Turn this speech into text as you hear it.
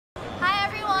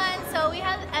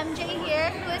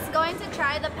going to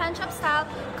try the Penshoppe style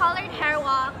colored hair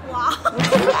wax.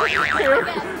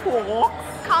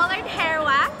 Colored hair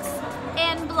wax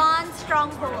in blonde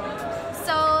stronghold.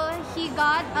 So he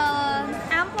got an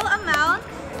ample amount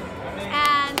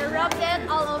and rubbed it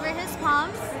all over his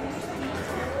palms.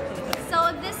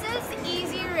 So this is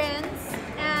easy rinse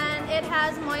and it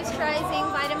has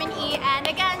moisturizing vitamin E and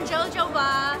again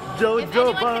jojoba. If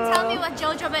anyone can tell me what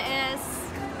jojoba is,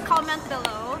 comment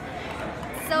below.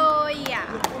 So yeah,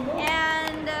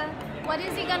 and what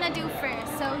is he gonna do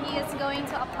first? So he is going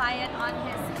to apply it on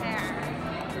his hair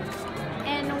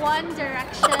in one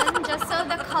direction just so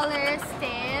the color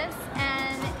stays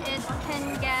and it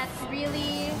can get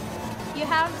really, you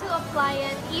have to apply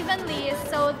it evenly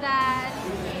so that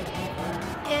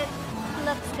it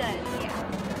looks good, yeah,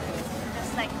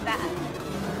 just like that.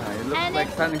 It looks and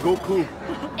like Son Goku.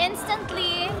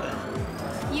 Instantly,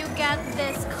 you get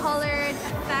this colored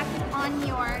effect on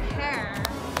your hair.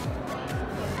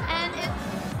 And it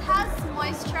has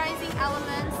moisturizing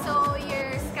elements so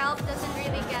your scalp doesn't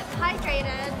really get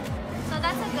hydrated. So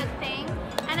that's a good thing.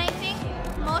 And I think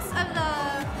most of the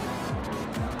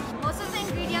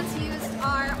ingredients used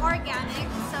are organic,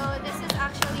 so this is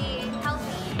actually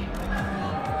healthy.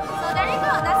 So there you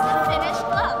go, that's the finished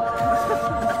look.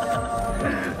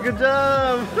 Good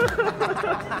job!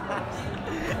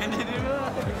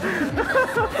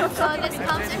 So this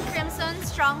comes in Crimson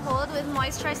Stronghold with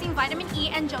moisturizing vitamin E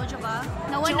and jojoba.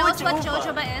 No one knows what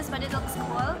jojoba is, but it looks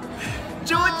cool.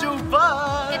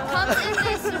 Jojoba! It comes in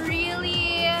this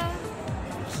really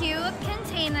cute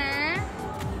container.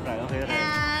 Right, okay.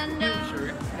 And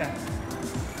Sure. Yeah.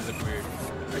 Does it look weird?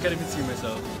 I can't even see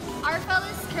myself. Arfel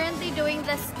is currently doing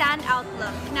the standout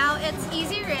look. Now it's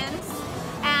easy rinse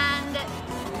and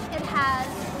it has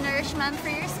nourishment for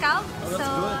your scalp.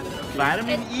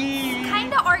 Vitamin E!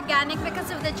 Kind of organic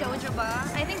because of the jojoba.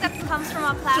 I think that comes from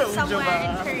a plant somewhere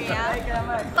in Korea.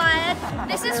 But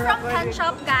this is from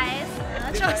Penshoppe, guys.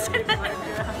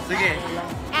 Sige.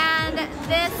 And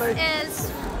this is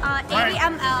 80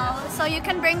 ml, so you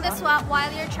can bring this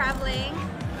while you're traveling.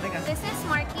 This is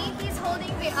Marky. He's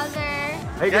holding the other.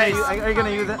 Are you gonna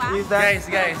use that?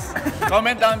 Guys,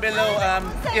 comment down below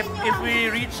if we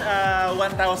reach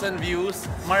 1,000 views,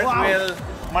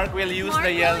 Mark will use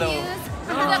the yellow.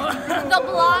 The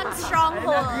blonde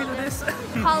stronghold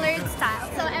colored style.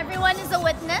 So everyone is a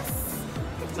witness.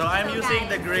 So I'm using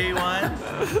the gray one.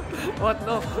 What?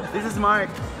 No. This is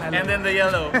Mark. And then the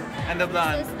yellow and the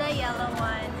blonde. This is the yellow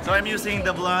one. So I'm using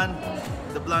the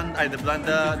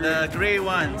gray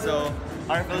one. So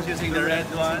Arfel's using the red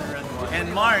one,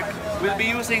 and Mark will be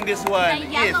using this one. The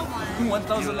yellow one.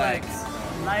 1,000 likes.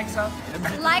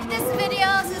 Like this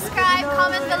video, subscribe,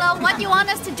 comment below what you want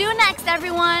us to do next,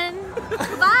 everyone.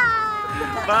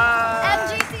 Bye. Bye.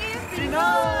 MGT.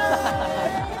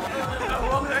 Pinoy.